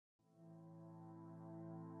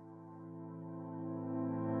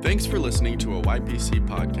Thanks for listening to a YPC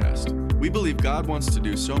podcast. We believe God wants to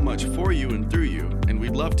do so much for you and through you, and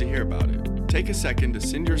we'd love to hear about it. Take a second to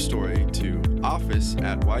send your story to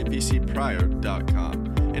office@ypcprior.com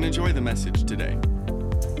and enjoy the message today.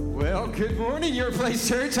 Well, good morning, Your Place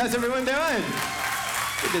Church. How's everyone doing?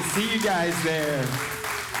 Good to see you guys there.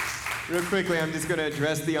 Real quickly, I'm just going to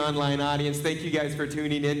address the online audience. Thank you guys for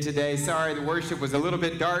tuning in today. Sorry, the worship was a little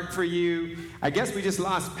bit dark for you. I guess we just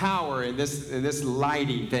lost power in this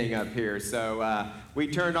lighting thing up here. So we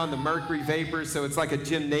turned on the mercury vapor, so it's like a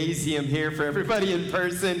gymnasium here for everybody in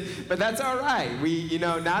person. But that's all right.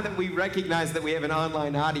 Now that we recognize that we have an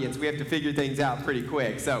online audience, we have to figure things out pretty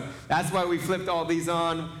quick. So that's why we flipped all these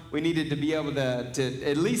on. We needed to be able to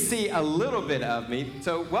at least see a little bit of me.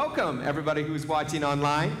 So welcome, everybody who's watching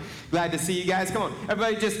online. Glad to see you guys. Come on,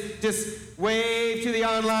 everybody just wave to the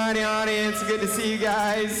online audience. Good to see you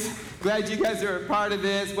guys. Glad you guys are a part of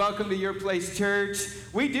this. Welcome to Your Place Church.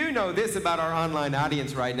 We do know this about our online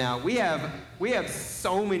audience right now. We have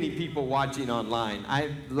so many people watching online.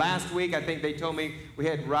 Last week, I think they told me we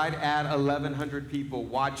had right at 1,100 people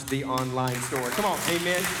watch the online store. Come on,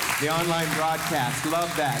 amen. The online broadcast.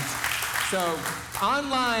 Love that. So,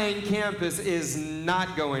 online campus is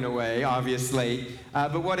not going away, obviously,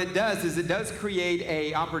 but what it does is it does create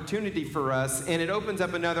an opportunity for us, and it opens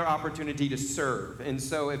up another opportunity to serve. And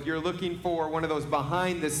so if you're looking for one of those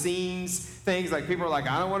behind-the-scenes things, like people are like,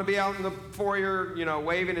 I don't want to be out in the foyer,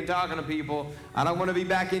 waving and talking to people. I don't want to be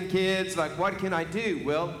back in kids. Like, what can I do?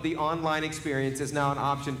 Well, the online experience is now an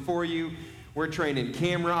option for you. We're training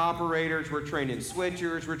camera operators, we're training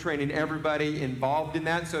switchers, we're training everybody involved in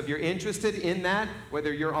that. So if you're interested in that,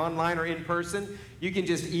 whether you're online or in person, you can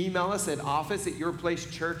just email us at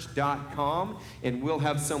office@yourplacechurch.com, and we'll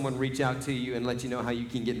have someone reach out to you and let you know how you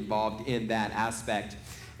can get involved in that aspect.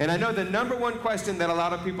 And I know the number one question that a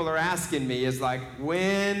lot of people are asking me is like,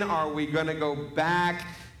 when are we going to go back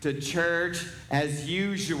to church as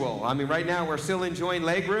usual? I mean, right now we're still enjoying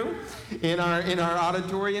legroom in our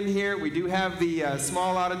auditorium here. We do have the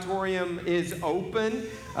small auditorium is open.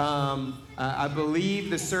 I believe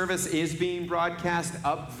the service is being broadcast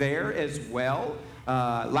up there as well.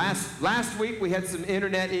 Last week we had some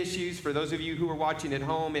internet issues. For those of you who are watching at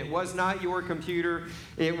home, it was not your computer,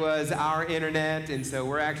 it was our internet, and so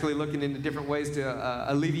we're actually looking into different ways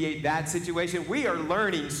to alleviate that situation. We are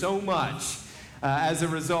learning so much as a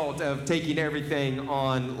result of taking everything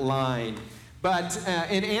online. But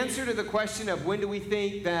in answer to the question of when do we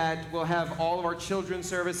think that we'll have all of our children's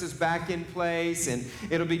services back in place and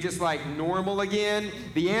it'll be just like normal again,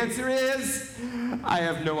 the answer is, I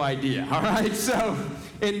have no idea, all right? So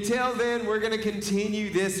until then, we're going to continue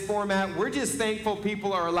this format. We're just thankful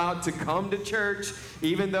people are allowed to come to church,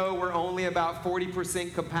 even though we're only about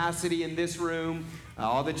 40% capacity in this room.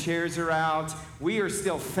 All the chairs are out. We are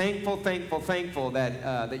still thankful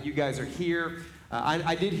that you guys are here.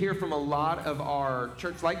 I did hear from a lot of our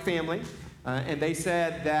church-like family, and they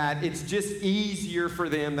said that it's just easier for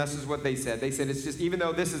them. This is what they said. They said it's just, even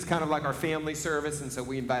though this is kind of like our family service, and so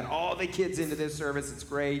we invite all the kids into this service, it's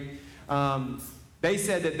great. They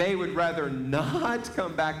said that they would rather not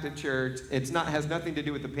come back to church. Has nothing to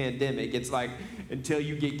do with the pandemic. It's like until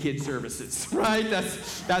you get kid services, right?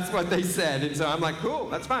 That's what they said. And so I'm like, cool,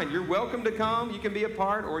 that's fine. You're welcome to come. You can be a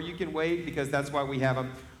part, or you can wait, because that's why we have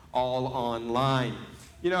them all online.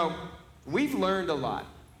 We've learned a lot.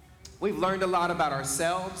 We've learned a lot about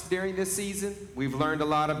ourselves during this season. We've learned a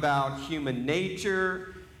lot about human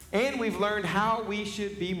nature, and we've learned how we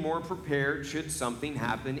should be more prepared should something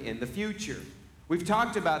happen in the future. We've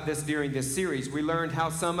talked about this during this series. We learned how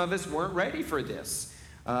some of us weren't ready for this.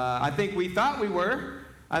 I think we thought we were.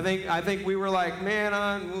 I think we were like,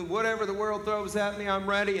 man, whatever the world throws at me, I'm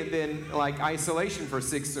ready. And then like isolation for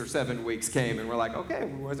 6 or 7 weeks came, and we're like, okay,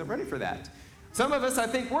 we wasn't ready for that. Some of us, I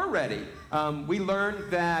think, were ready. We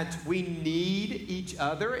learned that we need each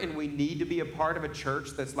other, and we need to be a part of a church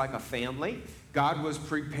that's like a family. God was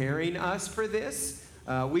preparing us for this.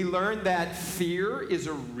 We learned that fear is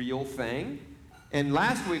a real thing. And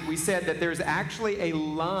last week we said that there's actually a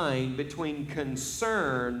line between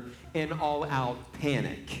concern and all-out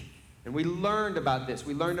panic. And we learned about this.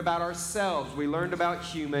 We learned about ourselves. We learned about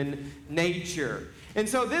human nature. And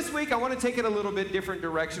so this week I want to take it a little bit different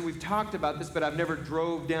direction. We've talked about this, but I've never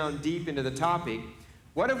drove down deep into the topic.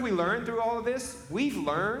 What have we learned through all of this? We've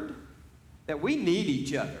learned that we need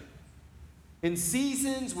each other. In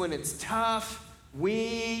seasons when it's tough,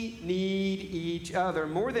 we need each other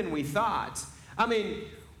more than we thought. I mean,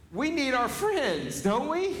 we need our friends, don't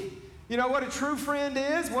we? You know what a true friend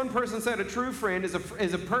is? One person said a true friend is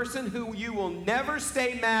a person who you will never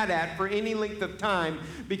stay mad at for any length of time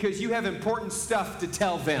because you have important stuff to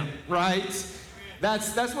tell them, right?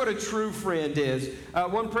 That's what a true friend is.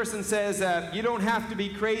 One person says, you don't have to be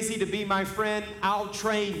crazy to be my friend, I'll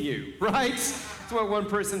train you, right? That's what one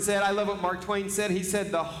person said. I love what Mark Twain said. He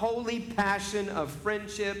said, the holy passion of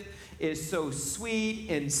friendship is so sweet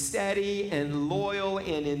and steady and loyal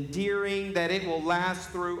and endearing that it will last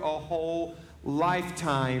through a whole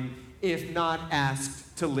lifetime if not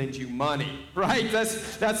asked to lend you money, right?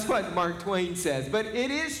 That's what Mark Twain says. But it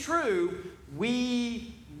is true,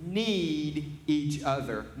 we need each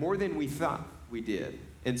other more than we thought we did.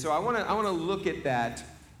 And so I want to look at that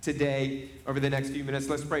today over the next few minutes.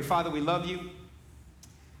 Let's pray. Father, we love you.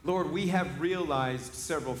 Lord, we have realized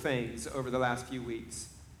several things over the last few weeks.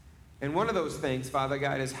 And one of those things, Father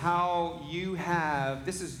God, is how you have,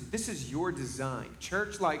 this is your design.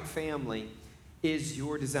 Church-like family is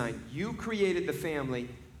your design. You created the family,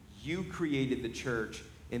 you created the church,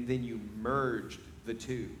 and then you merged the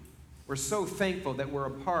two. We're so thankful that we're a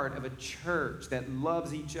part of a church that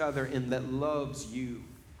loves each other and that loves you.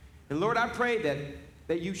 And Lord, I pray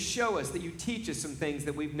that you show us, that you teach us some things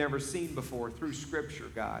that we've never seen before through Scripture,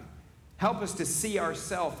 God. Help us to see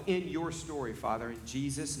ourselves in your story, Father, in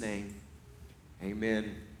Jesus' name.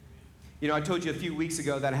 Amen. You know, I told you a few weeks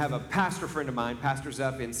ago that I have a pastor friend of mine, pastors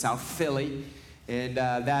up in South Philly, and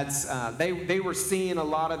they were seeing a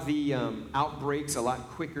lot of the outbreaks a lot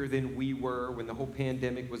quicker than we were when the whole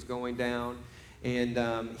pandemic was going down. And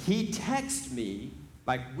he texted me,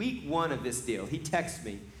 like week one of this deal, he texted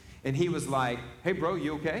me, and he was like, hey, bro,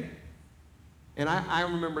 you okay? And I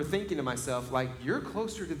remember thinking to myself, like, you're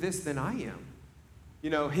closer to this than I am. You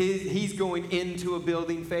know, he's going into a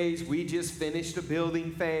building phase. We just finished a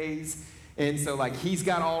building phase. And so, like, he's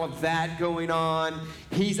got all of that going on.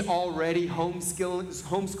 He's already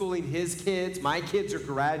homeschooling his kids. My kids are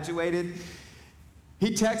graduated.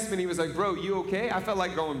 He texted me and he was like, bro, you okay? I felt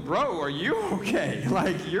like going, bro, are you okay?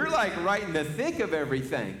 Like, you're like right in the thick of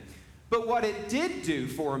everything. But what it did do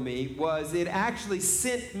for me was it actually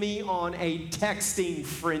sent me on a texting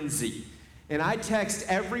frenzy. And I text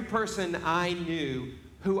every person I knew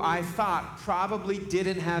who I thought probably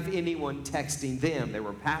didn't have anyone texting them. They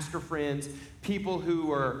were pastor friends, people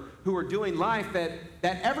who are doing life that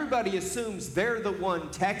everybody assumes they're the one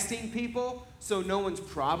texting people, so no one's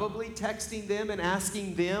probably texting them and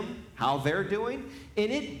asking them how they're doing.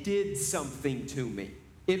 And it did something to me.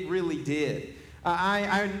 It really did.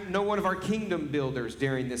 I know one of our kingdom builders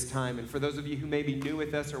during this time, and for those of you who may be new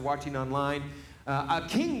with us or watching online, a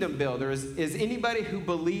kingdom builder is anybody who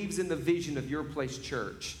believes in the vision of Your Place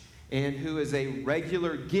Church and who is a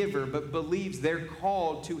regular giver but believes they're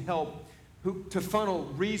called to help to funnel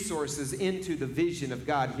resources into the vision of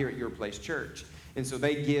God here at Your Place Church. And so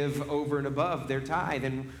they give over and above their tithe.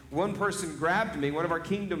 And one person grabbed me, one of our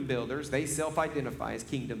kingdom builders, they self-identify as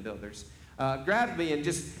kingdom builders, grabbed me and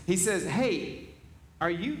he says, hey, are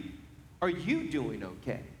you doing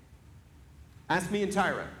okay? Asked me and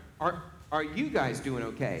Tyra, are you guys doing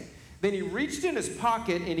okay? Then he reached in his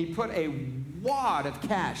pocket and he put a wad of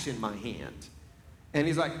cash in my hand. And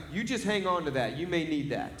he's like, you just hang on to that. You may need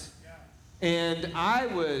that. And I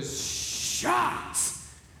was shocked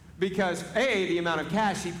because A, the amount of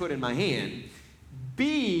cash he put in my hand,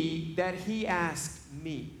 B, that he asked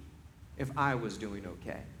me if I was doing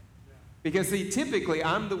okay. Because see, typically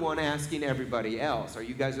I'm the one asking everybody else, are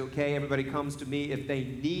you guys okay? Everybody comes to me if they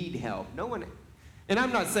need help. No one. And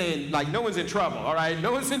I'm not saying, like, no one's in trouble, all right?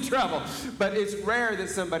 No one's in trouble. But it's rare that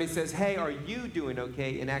somebody says, hey, are you doing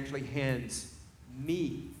okay? And actually hands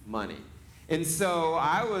me money. And so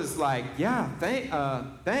I was like, yeah,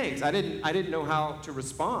 thanks. I didn't know how to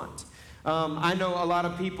respond. I know a lot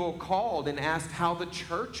of people called and asked how the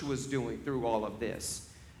church was doing through all of this.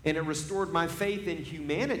 And it restored my faith in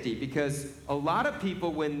humanity because a lot of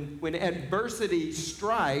people, when adversity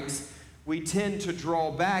strikes, we tend to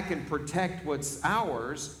draw back and protect what's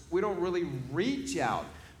ours. We don't really reach out.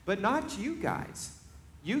 But not you guys.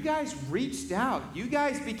 You guys reached out. You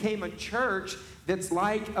guys became a church that's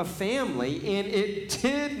like a family, and it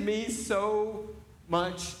did me so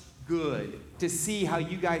much good to see how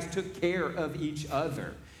you guys took care of each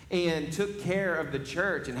other and took care of the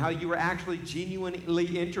church and how you were actually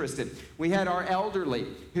genuinely interested. We had our elderly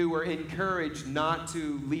who were encouraged not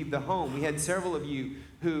to leave the home. We had several of you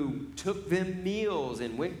who took them meals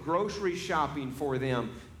and went grocery shopping for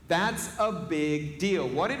them. That's a big deal.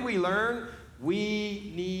 What did we learn?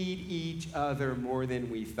 We need each other more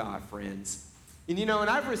than we thought, friends. And and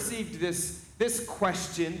I've received this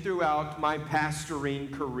question throughout my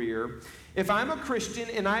pastoring career. If I'm a Christian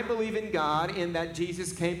and I believe in God and that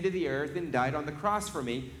Jesus came to the earth and died on the cross for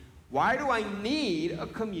me, why do I need a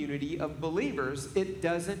community of believers? It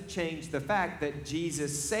doesn't change the fact that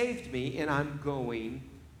Jesus saved me and I'm going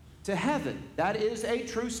to heaven. That is a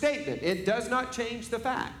true statement. It does not change the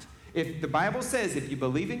fact. If the Bible says if you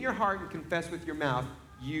believe in your heart and confess with your mouth,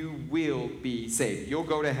 you will be saved. You'll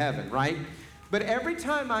go to heaven, right? But every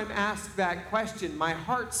time I'm asked that question, my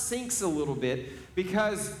heart sinks a little bit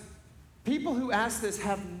because people who ask this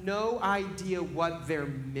have no idea what they're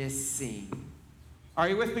missing. Are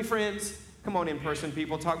you with me, friends? Come on, in-person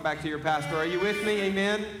people, talk back to your pastor. Are you with me?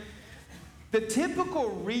 Amen? The typical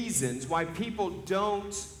reasons why people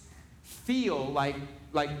don't feel like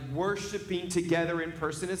worshiping together in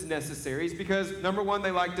person is necessary is because, number one,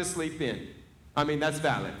 they like to sleep in. I mean, that's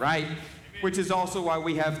valid, right? Which is also why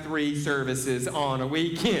we have 3 services on a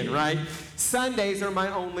weekend, right? Sundays are my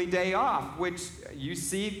only day off, which you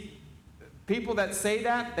see people that say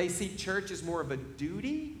that, they see church as more of a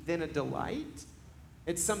duty than a delight.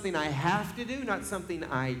 It's something I have to do, not something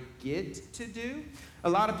I get to do. A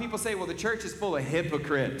lot of people say, well, the church is full of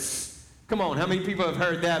hypocrites. Come on, how many people have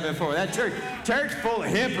heard that before? That church full of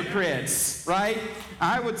hypocrites, right?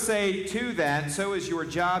 I would say to that, so is your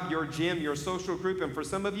job, your gym, your social group, and for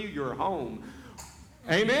some of you, your home.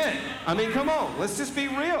 Amen. I mean, come on, let's just be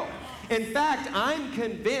real. In fact, I'm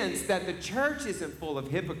convinced that the church isn't full of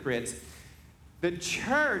hypocrites. The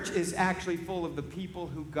church is actually full of the people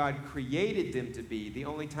who God created them to be. The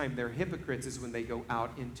only time they're hypocrites is when they go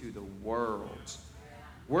out into the world.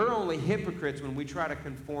 We're only hypocrites when we try to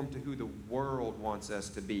conform to who the world wants us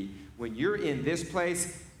to be. When you're in this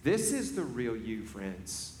place, this is the real you,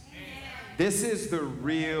 friends. This is the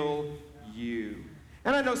real you.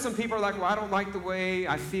 And I know some people are like, well, I don't like the way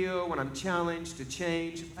I feel when I'm challenged to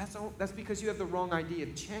change. That's because you have the wrong idea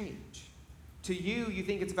of change. To you, you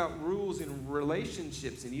think it's about rules and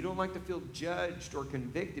relationships, and you don't like to feel judged or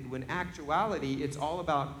convicted, when actuality, it's all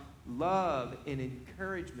about love and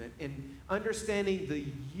encouragement and understanding the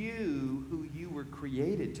you who you were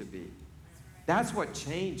created to be. That's what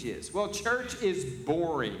change is. Well, church is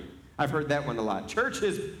boring. I've heard that one a lot. Church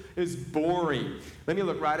is boring. Let me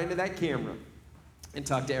look right into that camera and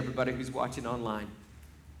talk to everybody who's watching online.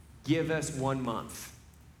 Give us 1 month.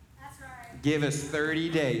 Give us 30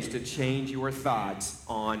 days to change your thoughts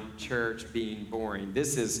on church being boring.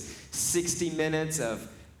 This is 60 minutes of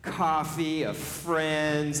coffee, of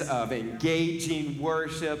friends, of engaging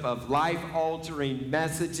worship, of life-altering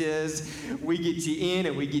messages. We get you in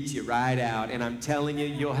and we get you right out. And I'm telling you,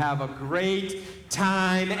 you'll have a great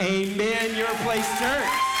time. Amen, Your Place Church.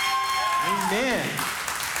 Amen.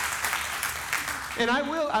 And I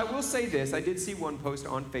will say this. I did see one post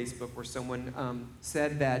on Facebook where someone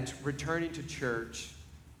said that returning to church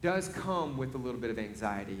does come with a little bit of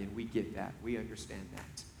anxiety, and we get that. We understand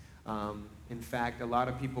that. In fact, a lot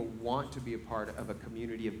of people want to be a part of a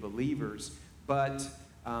community of believers, but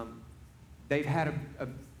they've had a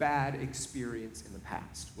bad experience in the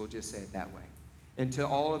past. We'll just say it that way. And to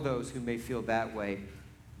all of those who may feel that way,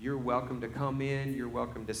 you're welcome to come in. You're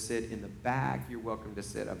welcome to sit in the back. You're welcome to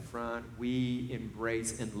sit up front. We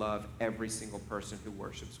embrace and love every single person who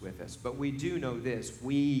worships with us. But we do know this.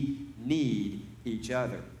 We need each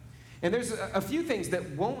other. And there's a few things that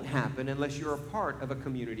won't happen unless you're a part of a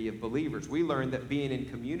community of believers. We learned that being in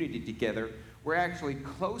community together, we're actually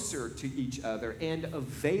closer to each other and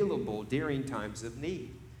available during times of need.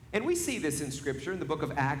 And we see this in Scripture in the book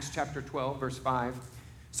of Acts, chapter 12, verse 5.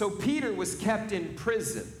 So Peter was kept in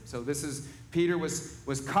prison. So Peter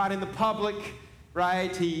was caught in the public,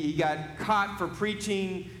 right? He got caught for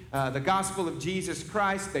preaching the gospel of Jesus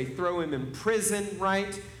Christ. They throw him in prison,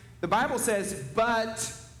 right? The Bible says,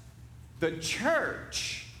 but the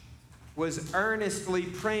church was earnestly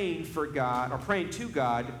praying for God, or praying to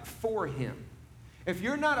God for him. If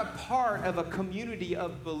you're not a part of a community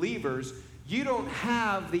of believers, you don't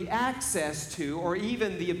have the access to or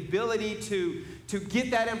even the ability to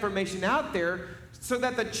get that information out there so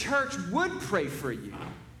that the church would pray for you.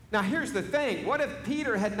 Now, here's the thing. What if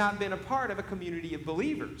Peter had not been a part of a community of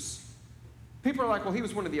believers? People are like, well, he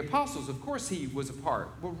was one of the apostles. Of course he was a part.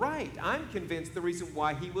 Well, right. I'm convinced the reason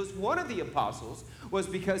why he was one of the apostles was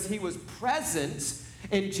because he was present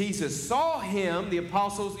and Jesus saw him. The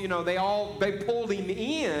apostles, they pulled him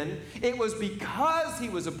in. It was because he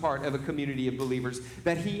was a part of a community of believers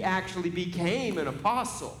that he actually became an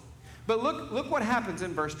apostle. But look what happens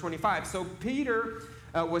in verse 25. So Peter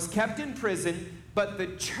was kept in prison, but the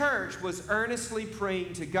church was earnestly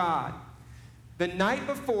praying to God. The night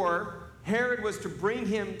before, Herod was to bring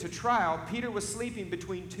him to trial, Peter was sleeping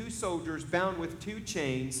between two soldiers bound with two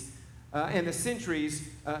chains, and the sentries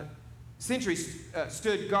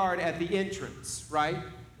stood guard at the entrance, right?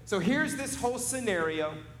 So here's this whole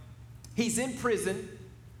scenario. He's in prison,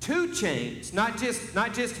 two chains, not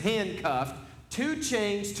just handcuffed, two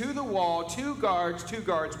chains to the wall, two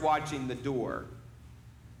guards watching the door.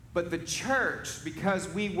 But the church, because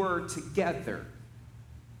we were together,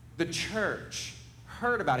 the church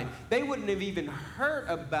heard about him. They wouldn't have even heard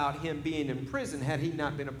about him being in prison had he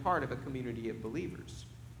not been a part of a community of believers.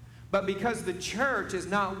 But because the church is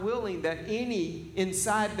not willing that any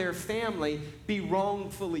inside their family be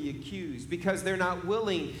wrongfully accused, because they're not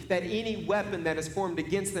willing that any weapon that is formed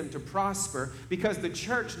against them to prosper, because the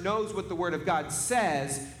church knows what the Word of God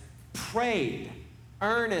says, prayed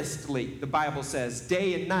earnestly, the Bible says,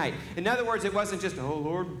 day and night. In other words, it wasn't just, oh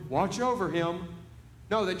Lord, watch over him.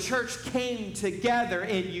 No, the church came together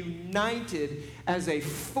and united as a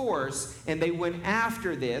force, and they went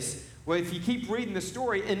after this. Well, if you keep reading the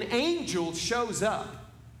story, an angel shows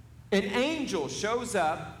up. An angel shows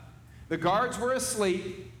up. The guards were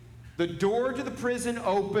asleep. The door to the prison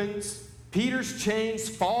opens. Peter's chains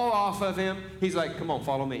fall off of him. He's like, come on,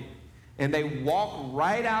 follow me. And they walk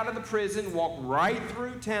right out of the prison, walk right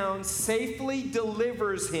through town, safely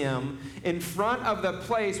delivers him in front of the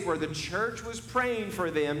place where the church was praying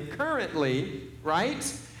for them currently,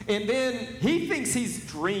 right? And then he thinks he's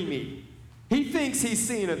dreaming. He thinks he's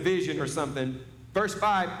seeing a vision or something. Verse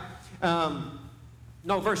 12.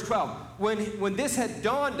 When this had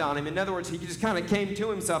dawned on him, in other words, he just kind of came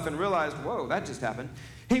to himself and realized, whoa, that just happened.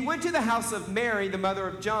 He went to the house of Mary, the mother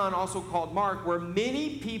of John, also called Mark, where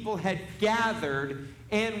many people had gathered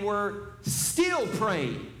and were still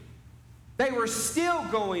praying. They were still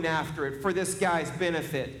going after it for this guy's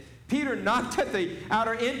benefit. Peter knocked at the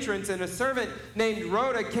outer entrance, and a servant named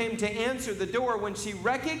Rhoda came to answer the door. When she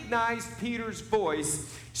recognized Peter's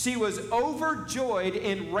voice, she was overjoyed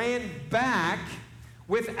and ran back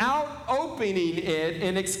without opening it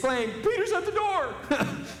and exclaimed, Peter's at the door!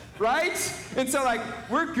 Right? And so, like,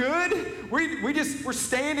 we're good. We're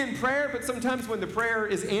staying in prayer, but sometimes when the prayer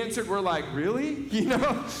is answered, we're like, really? You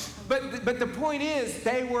know? But the point is,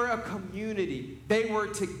 they were a community. They were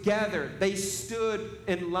together. They stood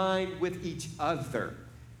in line with each other.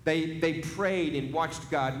 They prayed and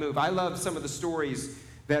watched God move. I love some of the stories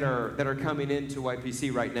that are coming into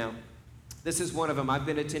YPC right now. This is one of them. I've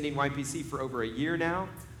been attending YPC for over a year now.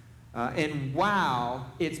 And wow,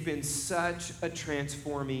 it's been such a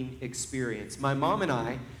transforming experience. My mom and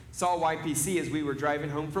I saw YPC as we were driving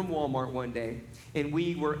home from Walmart one day, and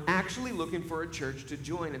we were actually looking for a church to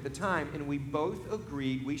join at the time, and we both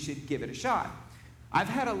agreed we should give it a shot. I've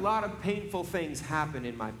had a lot of painful things happen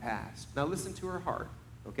in my past. Now listen to her heart,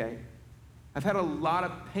 okay? I've had a lot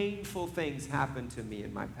of painful things happen to me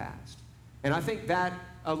in my past. And I think that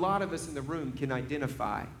a lot of us in the room can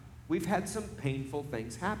identify. We've had some painful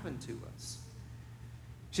things happen to us.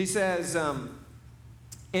 She says,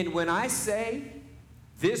 and when I say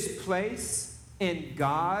this place and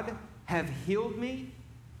God have healed me,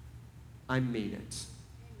 I mean it.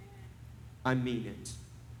 I mean it.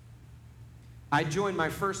 I joined my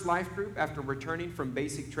first life group after returning from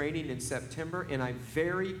basic training in September, and I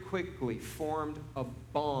very quickly formed a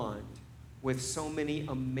bond with so many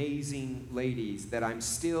amazing ladies that I'm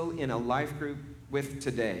still in a life group with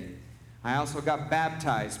today. I also got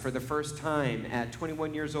baptized for the first time at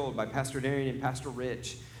 21 years old by Pastor Darian and Pastor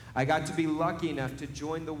Rich. I got to be lucky enough to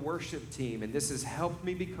join the worship team, and this has helped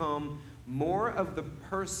me become more of the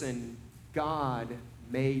person God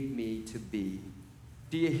made me to be.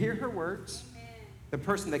 Do you hear her words? Amen. The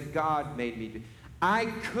person that God made me to be. I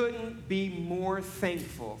couldn't be more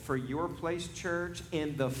thankful for Your Place Church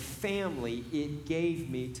and the family it gave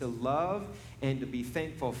me to love and to be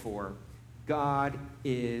thankful for. God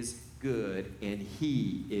is good, and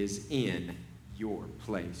He is in Your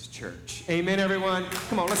Place Church. Amen, everyone.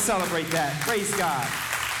 Come on, let's celebrate that. Praise God.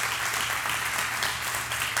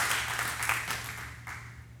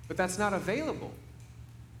 But that's not available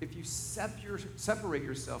if you separate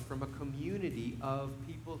yourself from a community of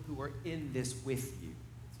people who are in this with you.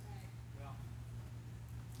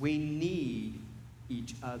 We need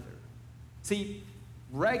each other. See,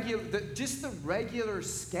 just the regular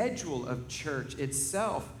schedule of church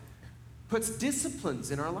itself puts disciplines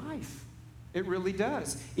in our life. It really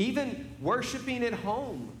does. Even worshiping at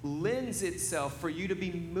home lends itself for you to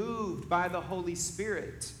be moved by the Holy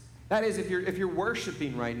Spirit. That is, if you're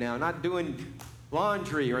worshiping right now, not doing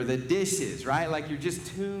laundry or the dishes, right? Like you're just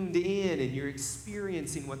tuned in and you're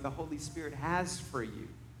experiencing what the Holy Spirit has for you.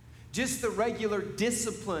 Just the regular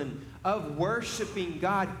discipline of worshiping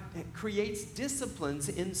God creates disciplines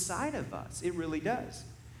inside of us. It really does.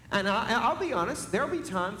 And I'll be honest, there'll be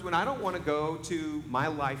times when I don't want to go to my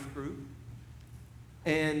life group.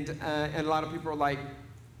 And a lot of people are like,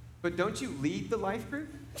 but don't you lead the life group?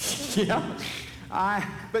 Yeah.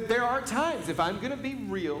 But there are times, if I'm going to be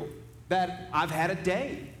real, that I've had a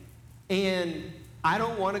day. And I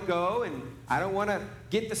don't want to go, and I don't want to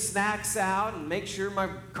get the snacks out and make sure my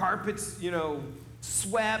carpet's,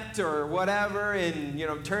 swept or whatever, and,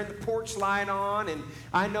 turn the porch light on. And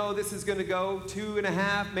I know this is going to go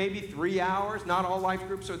 2.5, maybe 3 hours. Not all life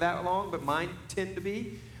groups are that long, but mine tend to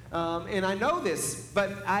be. And I know this,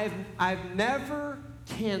 but I've never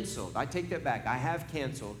canceled. I take that back. I have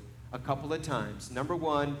canceled a couple of times. Number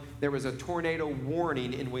one, there was a tornado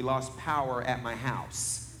warning and we lost power at my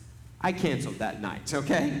house. I canceled that night,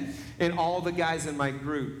 okay? And all the guys in my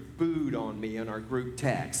group booed on me in our group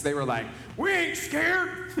text. They were like, we ain't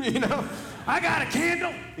scared, I got a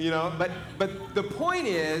candle, But the point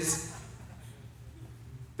is,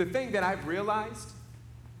 the thing that I've realized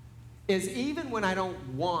is even when I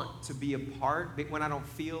don't want to be a part, when I don't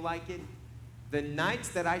feel like it, the nights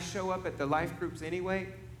that I show up at the life groups anyway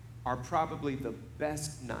are probably the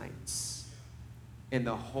best nights in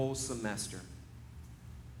the whole semester.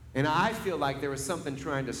 And I feel like there was something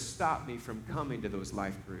trying to stop me from coming to those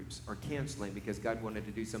life groups or canceling because God wanted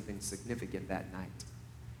to do something significant that night.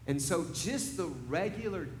 And so just the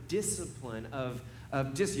regular discipline of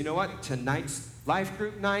just, tonight's life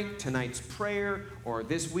group night, tonight's prayer, or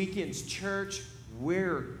this weekend's church,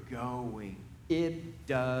 we're going. It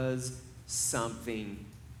does something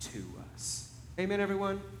to us. Amen,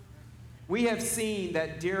 everyone? We have seen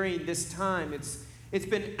that during this time, it's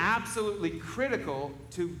been absolutely critical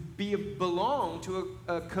to belong to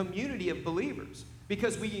a community of believers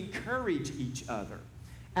because we encourage each other.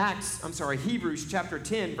 Hebrews chapter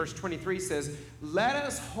 10, verse 23 says, let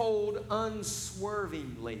us hold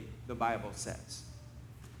unswervingly, the Bible says.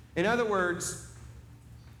 In other words,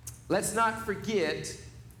 let's not forget,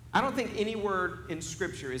 I don't think any word in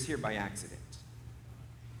Scripture is here by accident.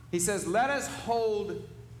 He says, let us hold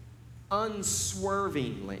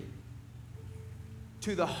unswervingly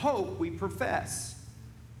to the hope we profess.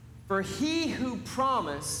 For he who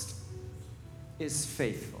promised is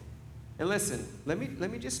faithful. And listen, let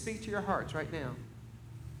me just speak to your hearts right now.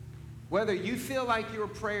 Whether you feel like your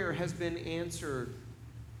prayer has been answered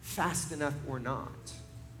fast enough or not,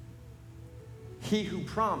 he who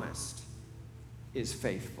promised is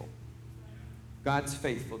faithful. God's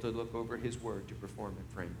faithful to look over his word to perform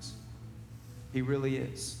it, friends. He really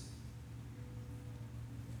is.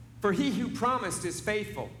 For he who promised is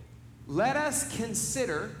faithful. Let us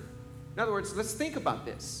consider, in other words, let's think about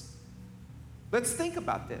this. Let's think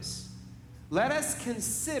about this. Let us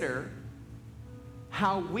consider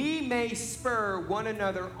how we may spur one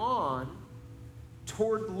another on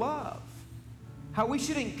toward love. How we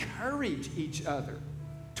should encourage each other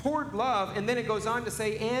toward love. And then it goes on to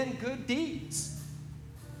say, and good deeds.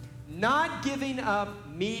 Not giving up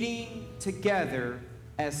meeting together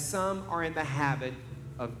as some are in the habit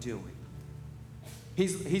of doing.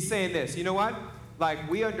 He's saying this, you know what? Like,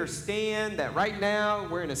 we understand that right now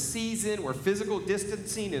we're in a season where physical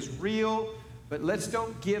distancing is real, but let's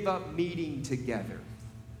don't give up meeting together.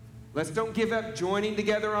 Let's don't give up joining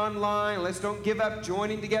together online. Let's don't give up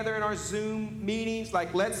joining together in our Zoom meetings.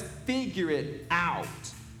 Like, let's figure it out.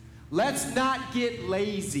 Let's not get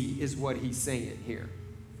lazy is what he's saying here.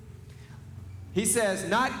 He says,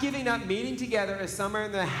 not giving up meeting together as some are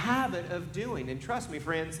in the habit of doing. And trust me,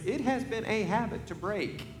 friends, it has been a habit to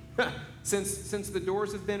break. Since the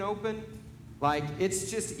doors have been open, like, it's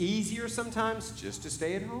just easier sometimes just to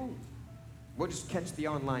stay at home. We'll just catch the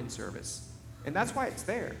online service. And that's why it's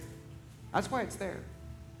there. That's why it's there.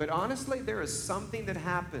 But honestly, there is something that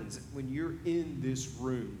happens when you're in this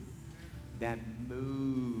room that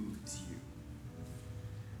moves you.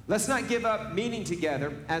 Let's not give up meeting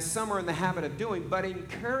together, as some are in the habit of doing, but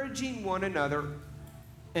encouraging one another,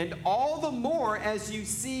 and all the more as you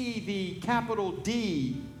see the capital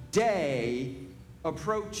D, day,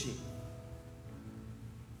 approaching.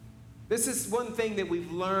 This is one thing that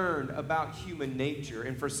we've learned about human nature,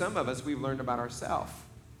 and for some of us, we've learned about ourselves.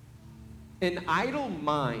 An idle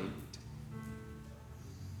mind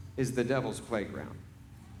is the devil's playground.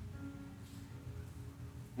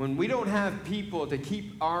 When we don't have people to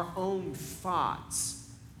keep our own thoughts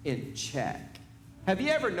in check. Have you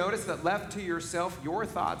ever noticed that left to yourself, your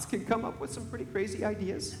thoughts can come up with some pretty crazy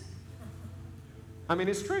ideas? I mean,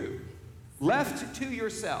 it's true. Left to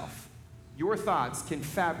yourself, your thoughts can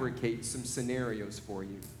fabricate some scenarios for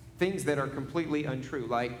you. things that are completely untrue,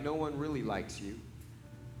 like no one really likes you.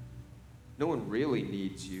 No one really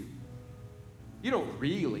needs you. You don't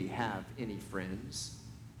really have any friends.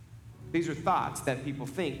 These are thoughts that people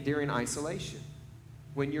think during isolation.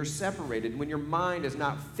 When you're separated, when your mind is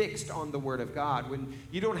not fixed on the Word of God, when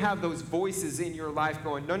you don't have those voices in your life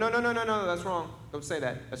going, no, that's wrong. Don't say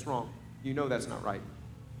that. That's wrong. You know that's not right.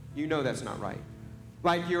 You know that's not right.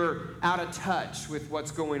 Like you're out of touch with what's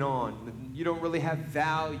going on. You don't really have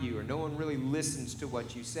value, or no one really listens to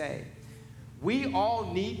what you say. We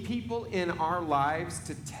all need people in our lives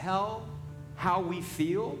to tell how we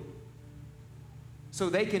feel so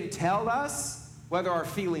they can tell us whether our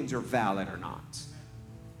feelings are valid or not.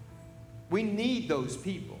 We need those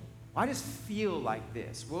people. I just feel like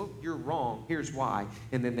this. Well, you're wrong. Here's why.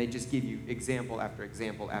 And then they just give you example after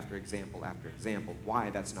example after example after example why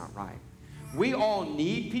that's not right. We all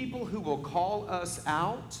need people who will call us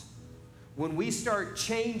out when we start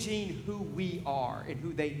changing who we are and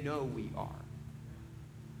who they know we are.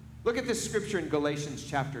 Look at this scripture in Galatians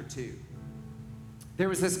chapter 2. There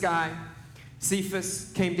was this guy,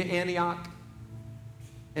 Cephas, came to Antioch.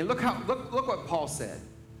 And look what Paul said.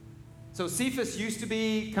 So Cephas used to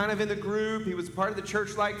be kind of in the group. He was part of the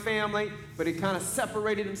church-like family, but he kind of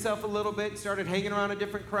separated himself a little bit, started hanging around a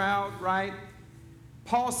different crowd, right?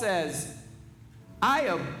 Paul says, I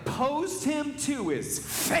opposed him to his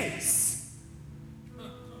face.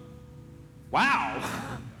 Wow.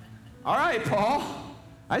 All right, Paul.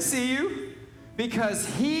 I see you. Because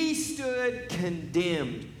he stood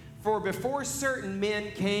condemned. For before certain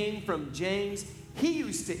men came from James, he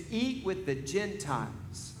used to eat with the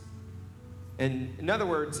Gentiles. And in other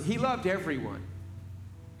words, he loved everyone.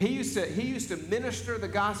 He used to minister the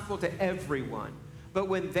gospel to everyone. But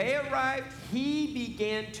when they arrived, he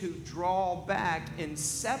began to draw back and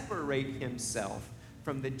separate himself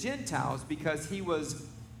from the Gentiles because he was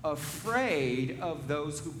afraid of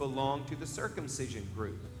those who belonged to the circumcision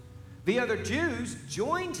group. The other Jews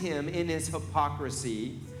joined him in his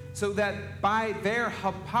hypocrisy, so that by their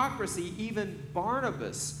hypocrisy, even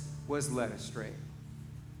Barnabas was led astray.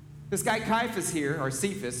 This guy Caiaphas here, or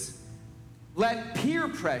Cephas, let peer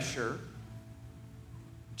pressure,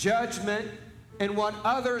 judgment, and what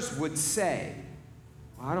others would say.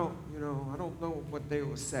 I don't know what they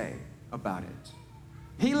will say about it.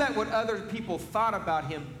 He let what other people thought about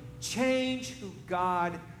him change who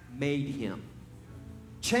God made him.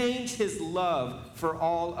 Change his love for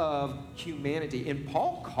all of humanity. And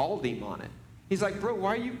Paul called him on it. He's like, bro,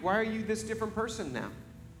 why are you this different person now?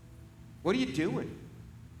 What are you doing?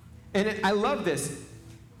 And I love this.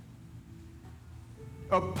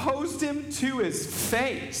 Opposed him to his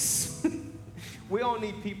face. We all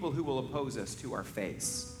need people who will oppose us to our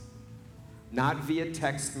face. Not via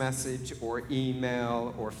text message or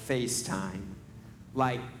email or FaceTime.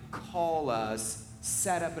 Like, call us,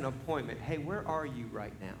 set up an appointment. Hey, where are you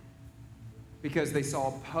right now? Because they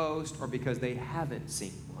saw a post or because they haven't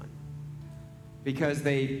seen one. Because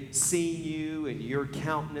they've seen you and your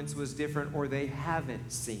countenance was different, or they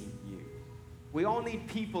haven't seen you. We all need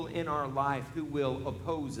people in our life who will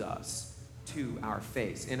oppose us to our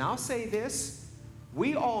face. And I'll say this,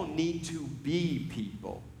 we all need to be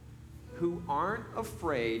people who aren't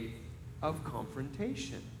afraid of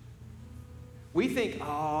confrontation. We think,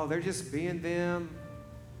 oh, they're just being them.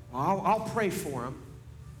 I'll pray for them.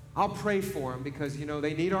 I'll pray for them because,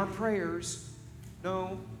 they need our prayers.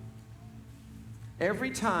 No.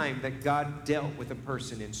 Every time that God dealt with a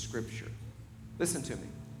person in Scripture, listen to me,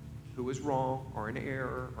 who was wrong or in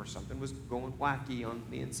error or something was going wacky on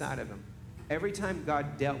the inside of him, every time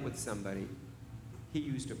God dealt with somebody, he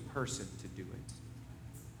used a person to do it.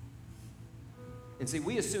 And see,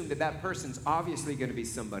 we assume that person's obviously going to be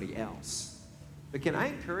somebody else. But can I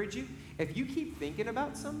encourage you, if you keep thinking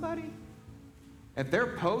about somebody, if their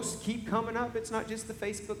posts keep coming up, it's not just the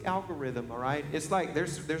Facebook algorithm, all right? It's like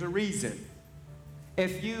there's a reason.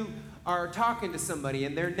 If you are talking to somebody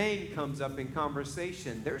and their name comes up in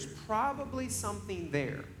conversation, there's probably something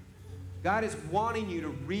there. God is wanting you to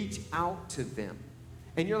reach out to them.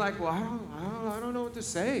 And you're like, well, I don't know what to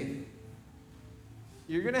say.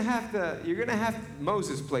 You're gonna have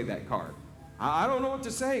Moses play that card. I don't know what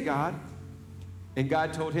to say, God. And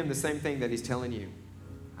God told him the same thing that he's telling you.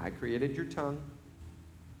 I created your tongue,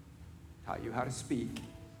 taught you how to speak.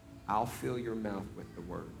 I'll fill your mouth with the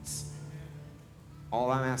words.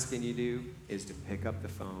 All I'm asking you to do is to pick up the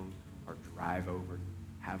phone or drive over,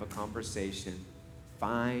 have a conversation,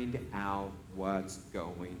 find out what's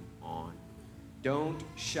going on. Don't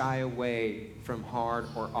shy away from hard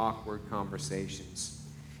or awkward conversations.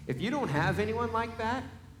 If you don't have anyone like that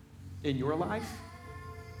in your life,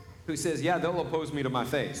 who says, yeah, they'll oppose me to my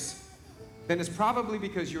face, then it's probably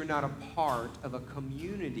because you're not a part of a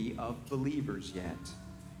community of believers yet.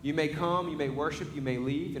 You may come, you may worship, you may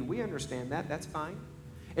leave, and we understand that. That's fine.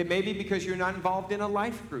 It may be because you're not involved in a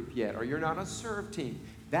life group yet, or you're not a serve team.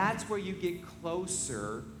 That's where you get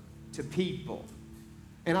closer to people.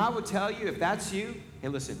 And I would tell you, if that's you, hey,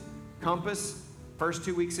 listen, Compass, first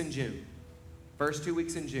 2 weeks in June. First 2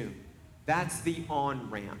 weeks in June. That's the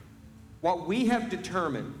on-ramp. What we have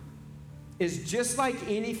determined is just like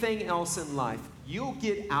anything else in life, you'll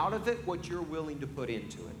get out of it what you're willing to put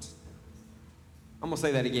into it. I'm going to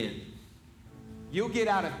say that again. You'll get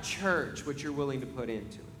out of church what you're willing to put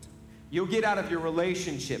into it. You'll get out of your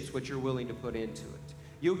relationships what you're willing to put into it.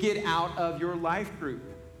 You'll get out of your life group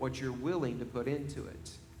what you're willing to put into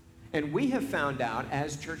it. And we have found out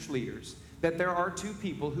as church leaders that there are two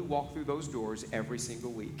people who walk through those doors every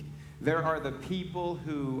single week. There are the people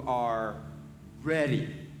who are ready,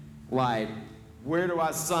 like, where do I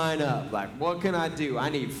sign up? Like, what can I do? I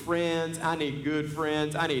need friends. I need good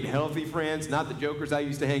friends. I need healthy friends, not the jokers I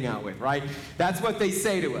used to hang out with, right? That's what they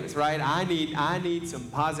say to us, right? I need some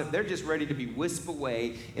positive. They're just ready to be whisked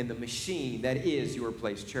away in the machine that is Your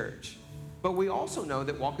Place Church. But we also know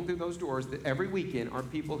that walking through those doors that every weekend are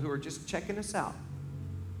people who are just checking us out.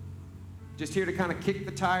 Just here to kind of kick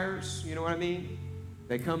the tires, you know what I mean?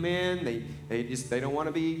 They come in, they don't want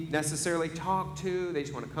to be necessarily talked to. They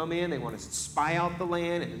just want to come in, they want to spy out the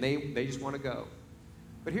land, and they just want to go.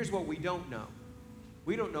 But here's what we don't know.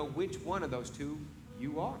 We don't know which one of those two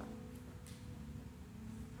you are.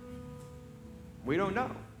 We don't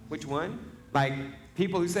know which one. Like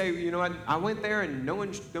people who say, you know what, I went there and no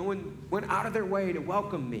one went out of their way to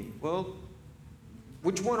welcome me. Well,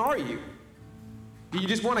 which one are you? Do you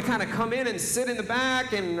just want to kind of come in and sit in the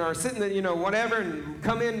back or sit in the, whatever, and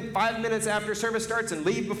come in 5 minutes after service starts and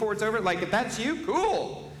leave before it's over? Like, if that's you,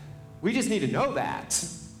 cool. We just need to know that.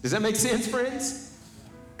 Does that make sense, friends?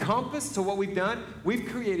 Compass to what we've done, we've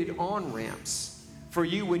created on-ramps for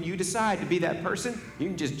you. When you decide to be that person, you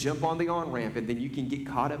can just jump on the on-ramp and then you can get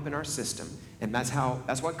caught up in our system. And that's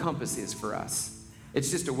what Compass is for us. It's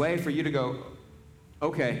just a way for you to go,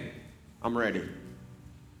 okay, I'm ready.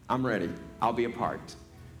 I'm ready. I'll be a part.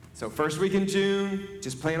 So first week in June,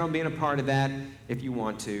 just plan on being a part of that if you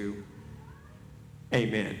want to.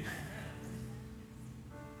 Amen.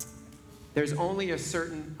 There's only a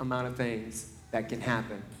certain amount of things that can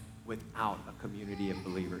happen without a community of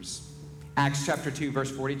believers. Acts chapter 2,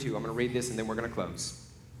 verse 42. I'm going to read this and then we're going to close.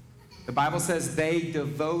 The Bible says they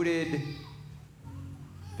devoted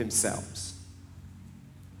themselves.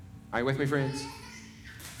 Are you with me, friends?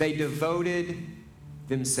 They devoted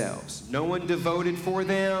themselves. No one devoted for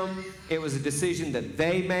them. It was a decision that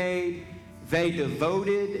they made. They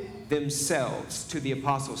devoted themselves to the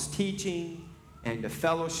apostles' teaching and to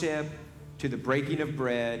fellowship, to the breaking of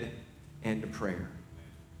bread and to prayer.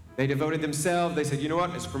 They devoted themselves. They said, you know what?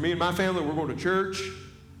 It's for me and my family. We're going to church.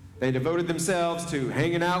 They devoted themselves to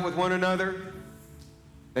hanging out with one another.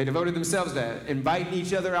 They devoted themselves to inviting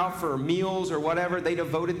each other out for meals or whatever. They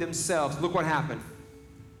devoted themselves. Look what happened.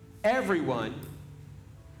 Everyone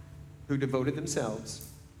who devoted themselves,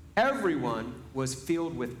 everyone was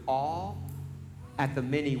filled with awe at the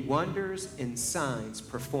many wonders and signs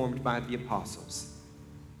performed by the apostles.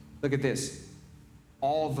 Look at this.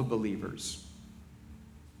 All the believers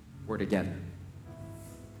were together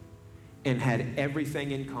and had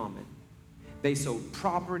everything in common. They sold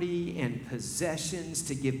property and possessions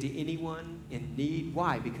to give to anyone in need.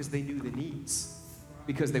 Why? Because they knew the needs.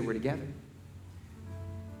 Because they were together.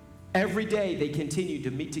 Every day they continued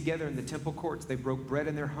to meet together in the temple courts. They broke bread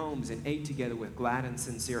in their homes and ate together with glad and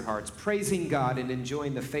sincere hearts, praising God and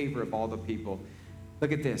enjoying the favor of all the people.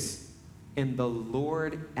 Look at this. And the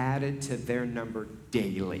Lord added to their number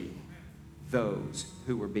daily those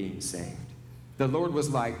who were being saved. The Lord was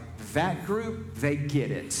like, that group, they get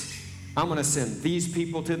it. I'm going to send these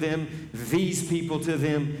people to them, these people to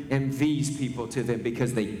them, and these people to them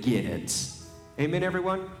because they get it. Amen,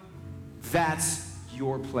 everyone? That's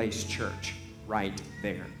Your Place Church right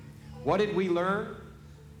there. What did we learn?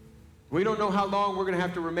 We don't know how long we're going to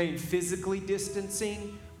have to remain physically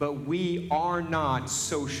distancing, but we are not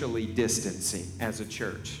socially distancing as a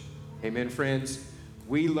church. Amen, friends?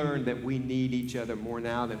 We learned that we need each other more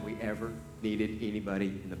now than we ever needed anybody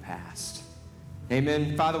in the past.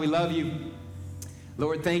 Amen. Father, we love you.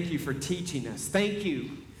 Lord, thank you for teaching us. Thank you,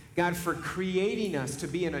 God, for creating us to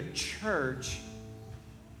be in a church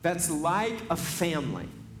that's like a family.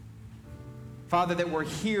 Father, that we're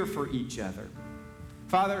here for each other.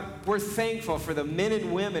 Father, we're thankful for the men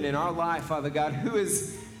and women in our life, Father God, who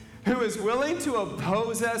who is willing to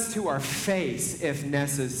oppose us to our face if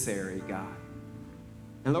necessary, God.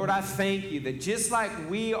 And Lord, I thank you that just like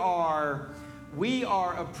we are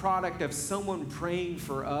a product of someone praying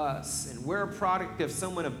for us, and we're a product of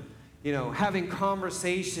someone of, having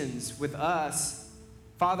conversations with us.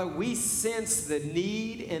 Father, we sense the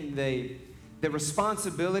need and the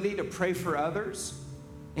responsibility to pray for others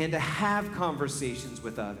and to have conversations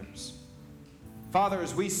with others. Father,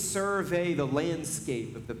 as we survey the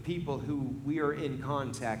landscape of the people who we are in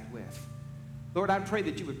contact with, Lord, I pray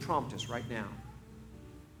that you would prompt us right now.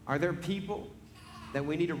 Are there people that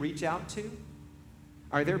we need to reach out to?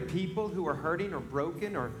 Are there people who are hurting or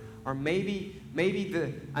broken, or maybe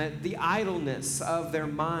the idleness of their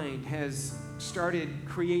mind has started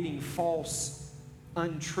creating false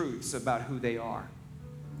untruths about who they are?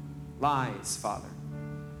 Lies, Father.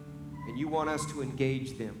 And you want us to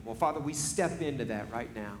engage them. Well, Father, we step into that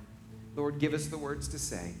right now. Lord, give us the words to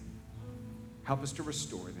say. Help us to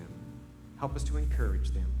restore them. Help us to encourage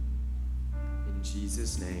them. In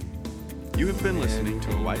Jesus' name. You have been listening to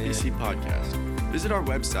a YPC podcast. Visit our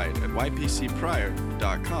website at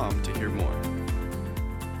ypcprior.com to hear more.